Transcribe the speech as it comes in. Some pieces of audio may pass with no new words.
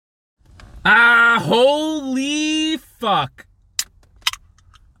Holy fuck.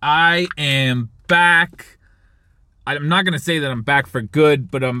 I am back. I'm not going to say that I'm back for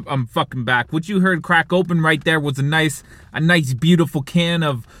good, but I'm fucking back. What you heard crack open right there was a nice beautiful can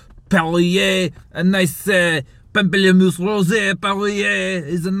of Perrier, a nice Pamplemousse Rosé Perrier.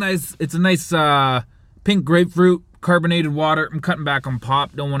 It's a nice pink grapefruit carbonated water. I'm cutting back on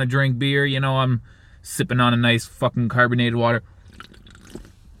pop. Don't want to drink beer. You know, I'm sipping on a nice fucking carbonated water.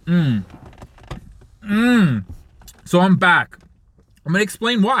 So I'm back. I'm going to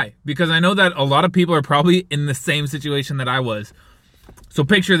explain why, because I know that a lot of people are probably in the same situation that I was. So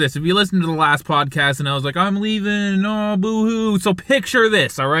picture this. If you listened to the last podcast and I was like, I'm leaving, oh, boo-hoo. So picture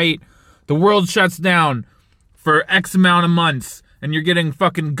this, all right? The world shuts down for X amount of months, and you're getting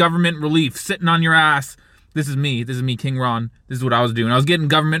fucking government relief sitting on your ass. This is me, King Ron. This is what I was doing. I was getting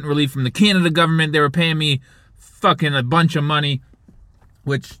government relief from the Canada government. They were paying me fucking a bunch of money,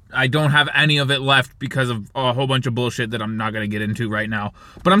 which I don't have any of it left because of a whole bunch of bullshit that I'm not going to get into right now.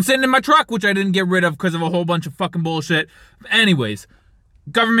 But I'm sitting in my truck, which I didn't get rid of because of a whole bunch of fucking bullshit. Anyways,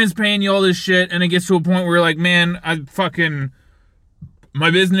 government's paying you all this shit, and it gets to a point where you're like, man,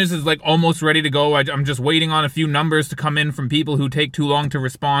 my business is like almost ready to go. I'm just waiting on a few numbers to come in from people who take too long to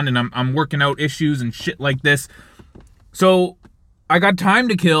respond, and I'm working out issues and shit like this. So I got time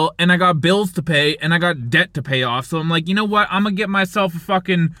to kill, and I got bills to pay, and I got debt to pay off. So I'm like, you know what? I'm gonna get myself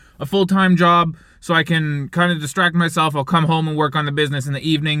a full-time job so I can kind of distract myself. I'll come home and work on the business in the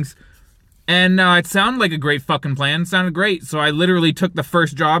evenings. And it sounded like a great fucking plan. It sounded great. So I literally took the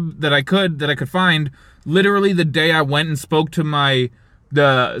first job that I could find. Literally the day I went and spoke to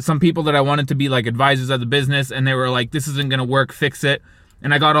some people that I wanted to be like advisors of the business, and they were like, this isn't gonna work, fix it.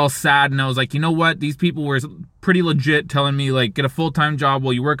 And I got all sad, and I was like, you know what? These people were pretty legit telling me, like, get a full-time job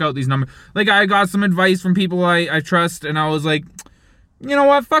while you work out these numbers. Like, I got some advice from people I trust, and I was like, you know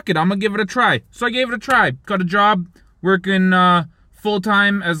what? Fuck it. I'm going to give it a try. So I gave it a try. Got a job working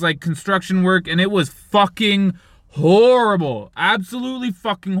full-time as, like, construction work, and it was fucking horrible. Absolutely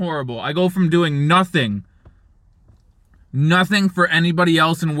fucking horrible. I go from doing nothing for anybody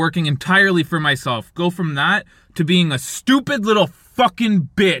else and working entirely for myself. Go from that to being a stupid little fucking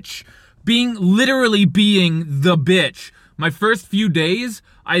bitch. Literally being the bitch. My first few days,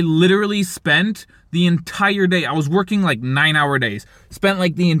 I literally spent the entire day. I was working like 9-hour days. Spent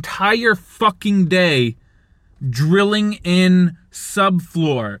like the entire fucking day drilling in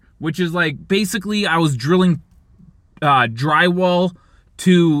subfloor, which is like basically I was drilling drywall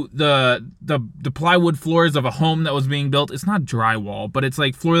to the plywood floors of a home that was being built. It's not drywall, but it's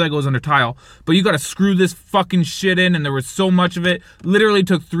like floor that goes under tile. But you gotta screw this fucking shit in, and there was so much of it. Literally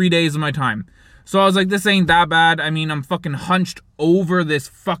took 3 days of my time. So I was like, this ain't that bad. I mean, I'm fucking hunched over this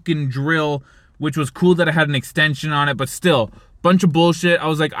fucking drill, which was cool that I had an extension on it, but still, bunch of bullshit. I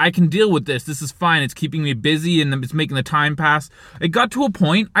was like, I can deal with this. This is fine. It's keeping me busy, and it's making the time pass. It got to a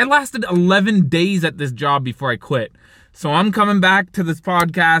point, I lasted 11 days at this job before I quit. So I'm coming back to this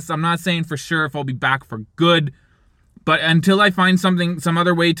podcast. I'm not saying for sure if I'll be back for good, but until I find some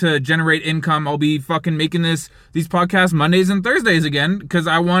other way to generate income, I'll be fucking making these podcasts Mondays and Thursdays again, because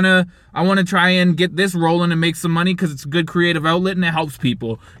I wanna try and get this rolling and make some money, because it's a good creative outlet and it helps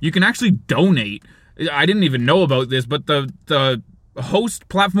people. You can actually donate. I didn't even know about this, but the host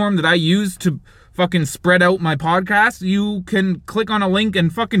platform that I use to fucking spread out my podcast, you can click on a link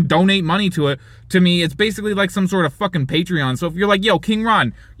and fucking donate money to me. It's basically like some sort of fucking Patreon. So if you're like, yo, King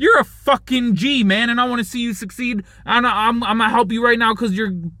Ron, you're a fucking G, man, and I want to see you succeed, and I'm gonna help you right now because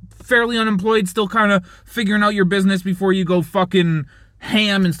you're fairly unemployed, still kind of figuring out your business before you go fucking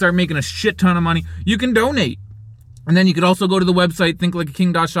ham and start making a shit ton of money, you can donate. And then you could also go to the website,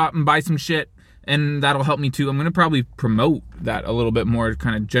 thinklikeaking.shop, and buy some shit, and that'll help me too. I'm going to probably promote that a little bit more to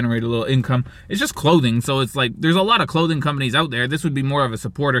kind of generate a little income. It's just clothing, so it's like there's a lot of clothing companies out there. This would be more of a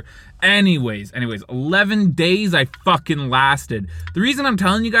supporter. Anyways, 11 days I fucking lasted. The reason I'm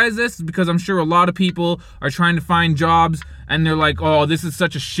telling you guys this is because I'm sure a lot of people are trying to find jobs, and they're like, oh, this is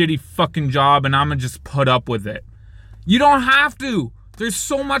such a shitty fucking job, and I'm going to just put up with it. You don't have to. There's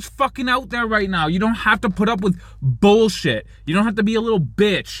so much fucking out there right now. You don't have to put up with bullshit. You don't have to be a little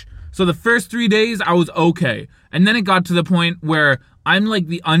bitch. So the first 3 days, I was okay. And then it got to the point where I'm like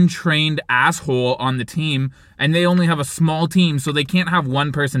the untrained asshole on the team, and they only have a small team, so they can't have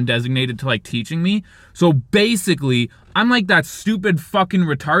one person designated to like teaching me. So basically, I'm like that stupid fucking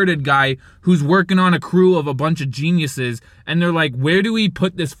retarded guy who's working on a crew of a bunch of geniuses, and they're like, where do we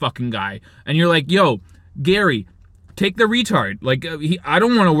put this fucking guy? And you're like, yo, Gary, take the retard. Like, I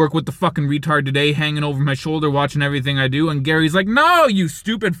don't want to work with the fucking retard today, hanging over my shoulder, watching everything I do. And Gary's like, no, you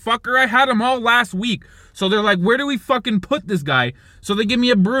stupid fucker. I had him all last week. So they're like, where do we fucking put this guy? So they give me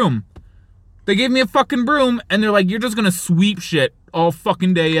a broom. They gave me a fucking broom, and they're like, you're just gonna sweep shit all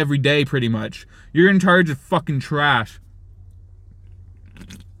fucking day, every day, pretty much. You're in charge of fucking trash.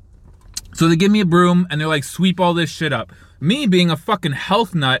 So they give me a broom, and they're like, sweep all this shit up. Me being a fucking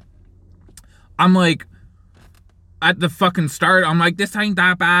health nut, I'm like, at the fucking start, I'm like, this ain't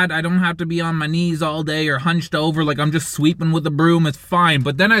that bad. I don't have to be on my knees all day or hunched over. Like, I'm just sweeping with a broom. It's fine.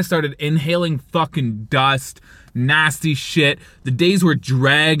 But then I started inhaling fucking dust, nasty shit. The days were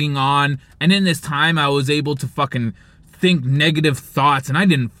dragging on. And in this time, I was able to fucking think negative thoughts. And I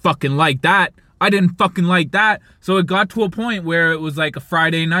didn't fucking like that. So it got to a point where it was like a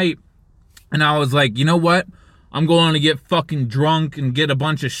Friday night. And I was like, you know what? I'm going to get fucking drunk and get a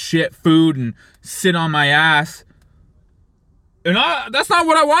bunch of shit food and sit on my ass. And that's not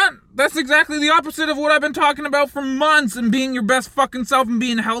what I want. That's exactly the opposite of what I've been talking about for months, and being your best fucking self and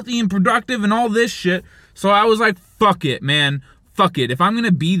being healthy and productive and all this shit. So I was like, fuck it, man. Fuck it. If I'm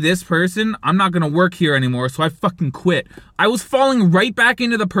gonna be this person, I'm not gonna work here anymore. So I fucking quit. I was falling right back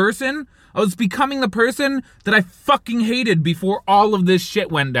into the person. I was becoming the person that I fucking hated before all of this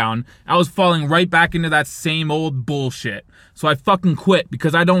shit went down. I was falling right back into that same old bullshit. So I fucking quit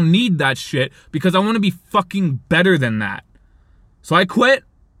because I don't need that shit, because I want to be fucking better than that. So I quit.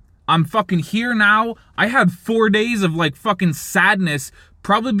 I'm fucking here now. I had 4 days of like fucking sadness,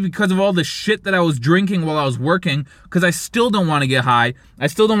 probably because of all the shit that I was drinking while I was working, because I still don't want to get high. I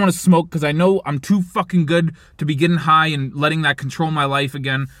still don't want to smoke because I know I'm too fucking good to be getting high and letting that control my life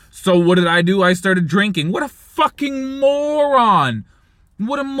again. So what did I do? I started drinking. What a fucking moron.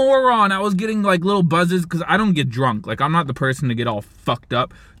 What a moron. I was getting like little buzzes because I don't get drunk. Like, I'm not the person to get all fucked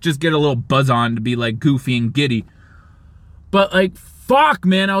up. Just get a little buzz on to be like goofy and giddy. But like, fuck,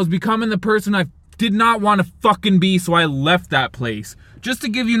 man, I was becoming the person I did not want to fucking be, so I left that place. Just to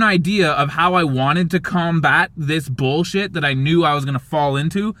give you an idea of how I wanted to combat this bullshit that I knew I was going to fall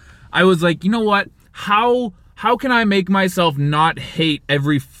into, I was like, you know what? How can I make myself not hate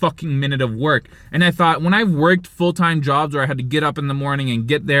every fucking minute of work? And I thought, when I've worked full-time jobs where I had to get up in the morning and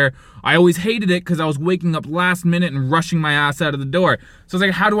get there, I always hated it because I was waking up last minute and rushing my ass out of the door. So I was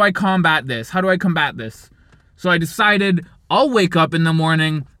like, how do I combat this? So I decided I'll wake up in the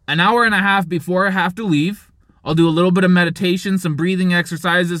morning an hour and a half before I have to leave. I'll do a little bit of meditation, some breathing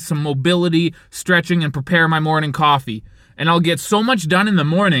exercises, some mobility, stretching, and prepare my morning coffee. And I'll get so much done in the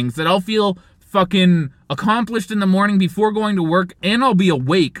mornings that I'll feel fucking accomplished in the morning before going to work, and I'll be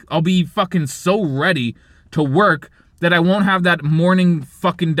awake. I'll be fucking so ready to work that I won't have that morning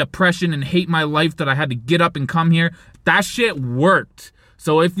fucking depression and hate my life that I had to get up and come here. That shit worked.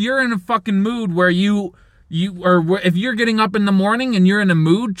 So if you're in a fucking mood where if you're getting up in the morning and you're in a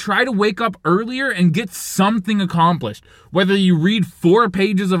mood, try to wake up earlier and get something accomplished. Whether you read 4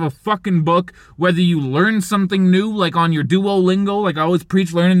 pages of a fucking book, whether you learn something new, like on your Duolingo, like I always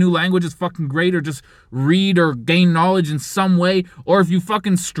preach, learn a new language is fucking great, or just read or gain knowledge in some way, or if you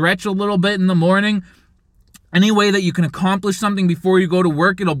fucking stretch a little bit in the morning. Any way that you can accomplish something before you go to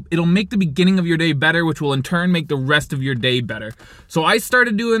work, it'll make the beginning of your day better, which will in turn make the rest of your day better. So I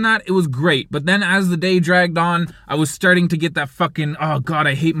started doing that. It was great. But then as the day dragged on, I was starting to get that fucking, oh God,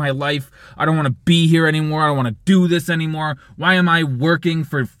 I hate my life. I don't want to be here anymore. I don't want to do this anymore. Why am I working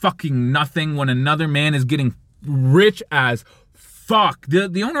for fucking nothing when another man is getting rich as fuck?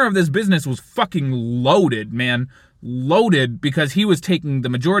 The owner of this business was fucking loaded, man. Loaded, because he was taking the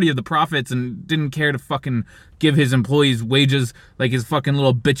majority of the profits and didn't care to fucking give his employees wages, like his fucking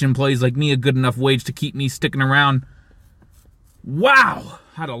little bitch employees like me, a good enough wage to keep me sticking around. Wow,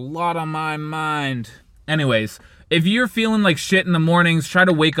 had a lot on my mind. Anyways, if you're feeling like shit in the mornings, try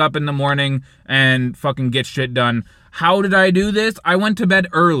to wake up in the morning and fucking get shit done. How did I do this? I went to bed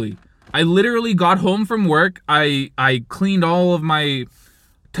early. I literally got home from work. I cleaned all of my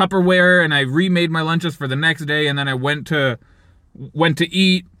Tupperware and I remade my lunches for the next day, and then I went to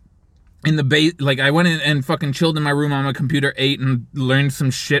eat in the like I went in and fucking chilled in my room on my computer, ate and learned some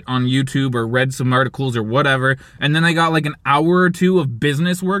shit on YouTube or read some articles or whatever, and then I got like an hour or 2 of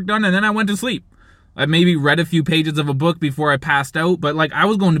business work done, and then I went to sleep. I maybe read a few pages of a book before I passed out, but like I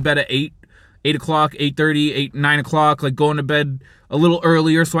was going to bed at 8 o'clock, 8:30, 9 o'clock, like going to bed a little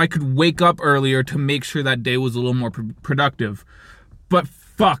earlier so I could wake up earlier to make sure that day was a little more productive. But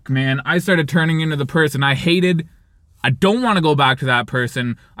fuck, man, I started turning into the person I hated. I don't want to go back to that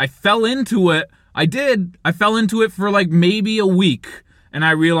person. I fell into it. I did. I fell into it for like maybe a week. And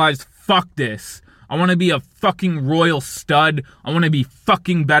I realized, fuck this. I want to be a fucking royal stud. I want to be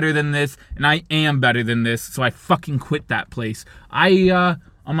fucking better than this. And I am better than this. So I fucking quit that place. On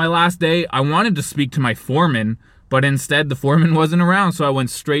my last day, I wanted to speak to my foreman, But instead, the foreman wasn't around, so I went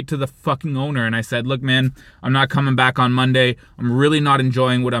straight to the fucking owner and I said, look, man, I'm not coming back on Monday. I'm really not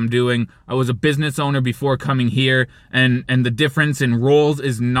enjoying what I'm doing. I was a business owner before coming here, and the difference in roles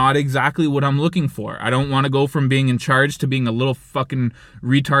is not exactly what I'm looking for. I don't want to go from being in charge to being a little fucking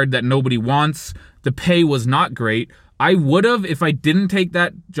retard that nobody wants. The pay was not great. I would have, if I didn't take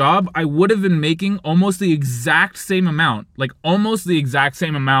that job, I would have been making almost the exact same amount, like almost the exact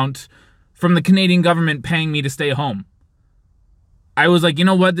same amount from the Canadian government paying me to stay home. I was like, you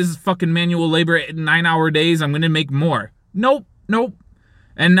know what? This is fucking manual labor, 9-hour days. I'm going to make more. Nope.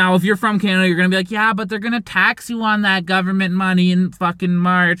 And now if you're from Canada, you're going to be like, yeah, but they're going to tax you on that government money in fucking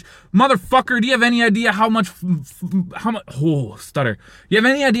March. Motherfucker, do you have any idea how much, stutter. You have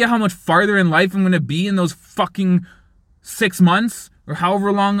any idea how much farther in life I'm going to be in those fucking 6 months? Or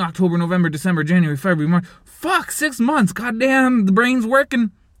however long, October, November, December, January, February, March. Fuck, 6 months. Goddamn, the brain's working.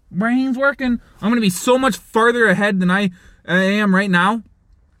 I'm going to be so much farther ahead than I am right now.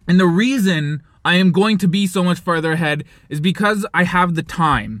 And the reason I am going to be so much farther ahead is because I have the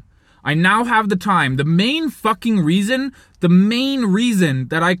time. I now have the time. The main reason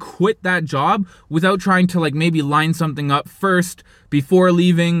that I quit that job without trying to like maybe line something up first before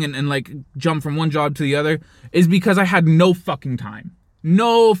leaving and like jump from one job to the other is because I had no fucking time.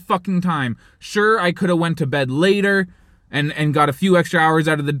 Sure, I could have went to bed later and got a few extra hours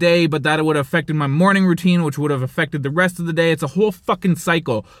out of the day, but that would have affected my morning routine, which would have affected the rest of the day. It's a whole fucking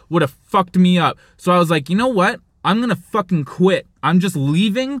cycle. Would have fucked me up. So I was like, you know what? I'm gonna fucking quit. I'm just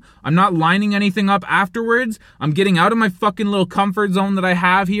leaving. I'm not lining anything up afterwards. I'm getting out of my fucking little comfort zone that I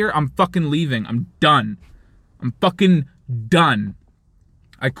have here. I'm fucking leaving. I'm done. I'm fucking done.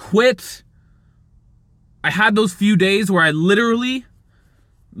 I quit. I had those few days where I literally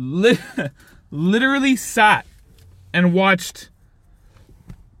sat and watched,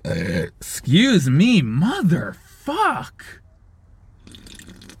 excuse me, motherfuck.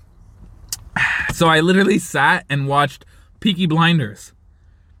 So I literally sat and watched Peaky Blinders.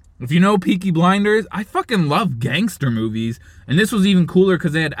 If you know Peaky Blinders, I fucking love gangster movies. And this was even cooler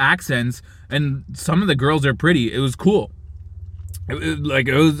because they had accents and some of the girls are pretty. It was cool. I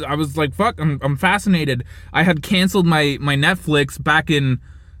was like, fuck, I'm fascinated. I had canceled my Netflix back in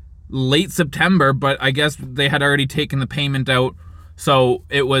late September, but I guess they had already taken the payment out, so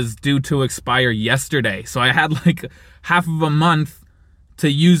it was due to expire yesterday. So I had like half of a month to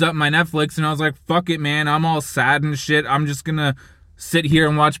use up my Netflix, and I was like, fuck it, man, I'm all sad and shit. I'm just gonna sit here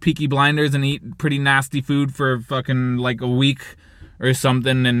and watch Peaky Blinders and eat pretty nasty food for fucking like a week or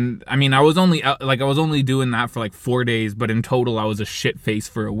something. And I mean, I was only doing that for like 4 days, but in total I was a shit face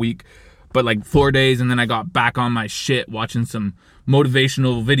for a week. But like 4 days, and then I got back on my shit watching some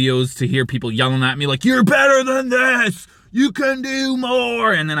motivational videos to hear people yelling at me like, you're better than this, you can do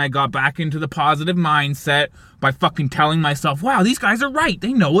more. And then I got back into the positive mindset by fucking telling myself, wow, these guys are right,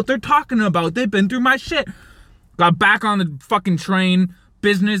 they know what they're talking about, they've been through my shit. Got back on the fucking train.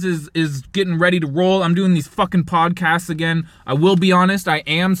 Business is getting ready to roll. I'm doing these fucking podcasts again. I will be honest, I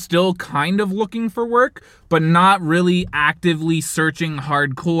am still kind of looking for work, but not really actively searching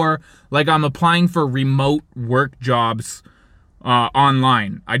hardcore. Like, I'm applying for remote work jobs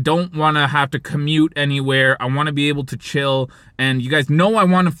online. I don't want to have to commute anywhere. I want to be able to chill. And you guys know I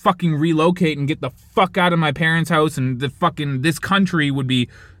want to fucking relocate and get the fuck out of my parents' house. And this country it'd be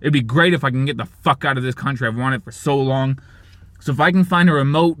great if I can get the fuck out of this country. I've wanted it for so long. So if I can find a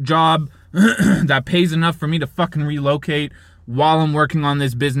remote job that pays enough for me to fucking relocate while I'm working on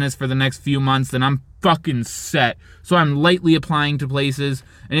this business for the next few months, then I'm fucking set. So I'm lightly applying to places.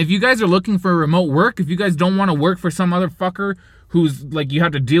 And if you guys are looking for remote work, if you guys don't want to work for some other fucker who's like, you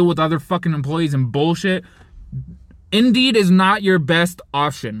have to deal with other fucking employees and bullshit, Indeed is not your best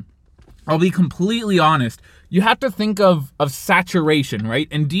option. I'll be completely honest. You have to think of saturation, right?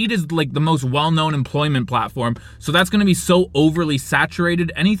 Indeed is like the most well-known employment platform. So that's going to be so overly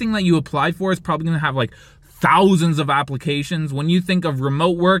saturated. Anything that you apply for is probably going to have like thousands of applications. When you think of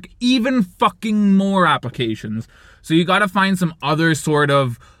remote work, even fucking more applications. So you got to find some other sort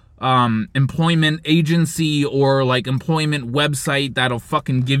of employment agency or like employment website that'll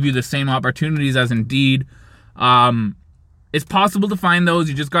fucking give you the same opportunities as Indeed. It's possible to find those.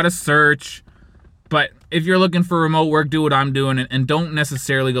 You just got to search. But if you're looking for remote work, do what I'm doing and don't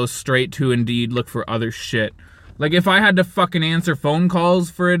necessarily go straight to Indeed. Look for other shit. Like, if I had to fucking answer phone calls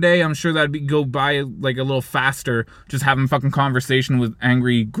for a day, I'm sure that'd go by like a little faster. Just having fucking conversation with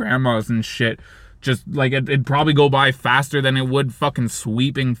angry grandmas and shit. Just like it'd probably go by faster than it would fucking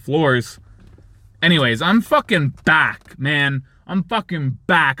sweeping floors. Anyways, I'm fucking back, man. I'm fucking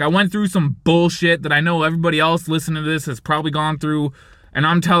back. I went through some bullshit that I know everybody else listening to this has probably gone through And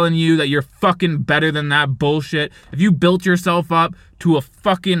I'm telling you that you're fucking better than that bullshit. If you built yourself up to a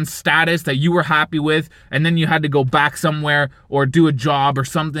fucking status that you were happy with, and then you had to go back somewhere or do a job or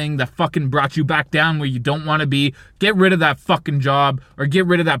something that fucking brought you back down where you don't want to be, get rid of that fucking job or get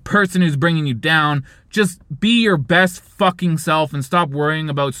rid of that person who's bringing you down. Just be your best fucking self and stop worrying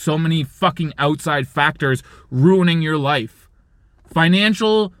about so many fucking outside factors ruining your life.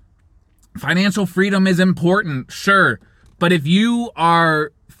 Financial freedom is important, sure. But if you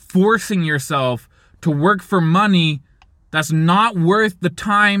are forcing yourself to work for money that's not worth the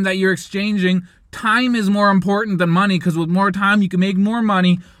time that you're exchanging, time is more important than money, because with more time you can make more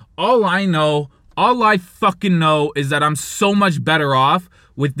money. All I fucking know is that I'm so much better off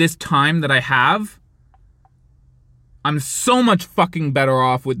with this time that I have. I'm so much fucking better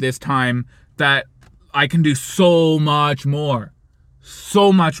off with this time that I can do so much more.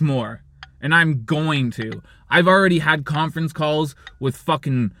 So much more. And I'm going to. I've already had conference calls with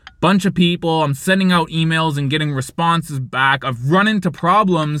fucking bunch of people. I'm sending out emails and getting responses back. I've run into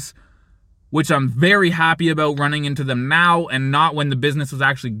problems, which I'm very happy about running into them now and not when the business was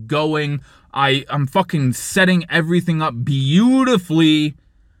actually going. I'm fucking setting everything up beautifully.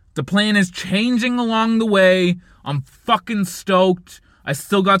 The plan is changing along the way. I'm fucking stoked. I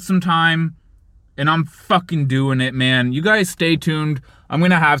still got some time. And I'm fucking doing it, man. You guys stay tuned. I'm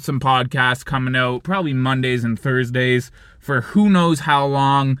going to have some podcasts coming out, probably Mondays and Thursdays, for who knows how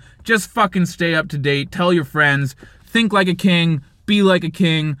long. Just fucking stay up to date. Tell your friends. Think like a king. Be like a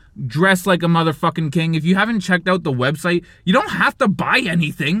king. Dress like a motherfucking king. If you haven't checked out the website, you don't have to buy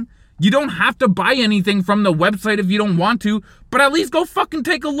anything. You don't have to buy anything from the website if you don't want to, but at least go fucking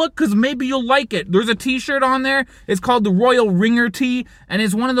take a look, because maybe you'll like it. There's a t-shirt on there. It's called the Royal Ringer tee, and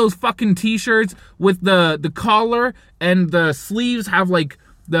it's one of those fucking t-shirts with the collar and the sleeves have like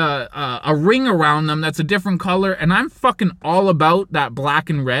a ring around them that's a different color, and I'm fucking all about that black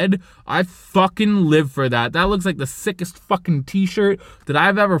and red. I fucking live for that. That looks like the sickest fucking t-shirt that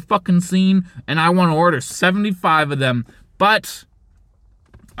I've ever fucking seen, and I want to order 75 of them, but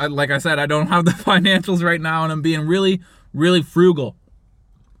like I said, I don't have the financials right now, and I'm being really, really frugal.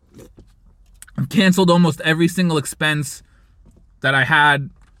 I've canceled almost every single expense that I had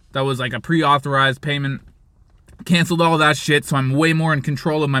that was like a pre-authorized payment. Canceled all that shit, so I'm way more in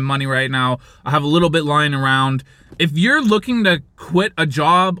control of my money right now. I have a little bit lying around. If you're looking to quit a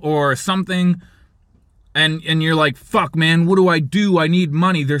job or something, and you're like, fuck, man, what do? I need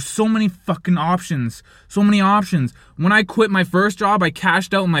money. There's so many fucking options. So many options. When I quit my first job, I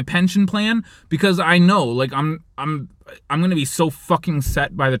cashed out my pension plan because I know, like, I'm going to be so fucking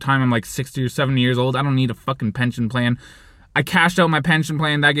set by the time I'm like 60 or 70 years old. I don't need a fucking pension plan. I cashed out my pension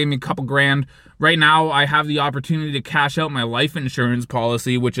plan. That gave me a couple grand. Right now, I have the opportunity to cash out my life insurance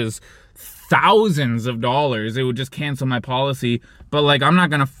policy, which is thousands of dollars. It would just cancel my policy. But like, I'm not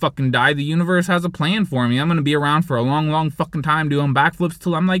gonna fucking die. The universe has a plan for me. I'm gonna be around for a long, long fucking time doing backflips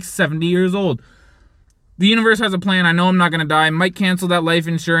till I'm like 70 years old. The universe has a plan. I know I'm not gonna die. I might cancel that life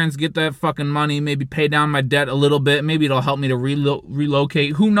insurance, get that fucking money, maybe pay down my debt a little bit. Maybe it'll help me to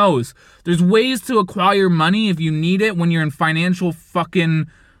relocate. Who knows? There's ways to acquire money if you need it when you're in financial fucking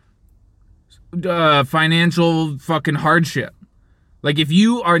hardship. Like, if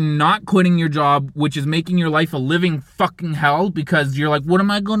you are not quitting your job, which is making your life a living fucking hell because you're like, what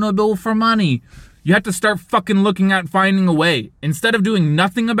am I gonna do for money? You have to start fucking looking at finding a way. Instead of doing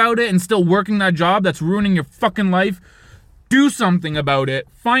nothing about it and still working that job that's ruining your fucking life, do something about it.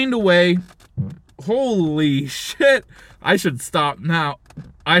 Find a way. Holy shit. I should stop now.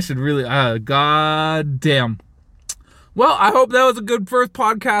 I should really, god damn. Well, I hope that was a good first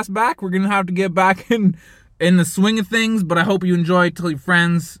podcast back. We're gonna have to get back in the swing of things, but I hope you enjoy it. Tell your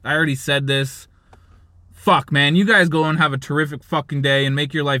friends. I already said this. Fuck, man. You guys go and have a terrific fucking day and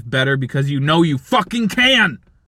make your life better because you know you fucking can.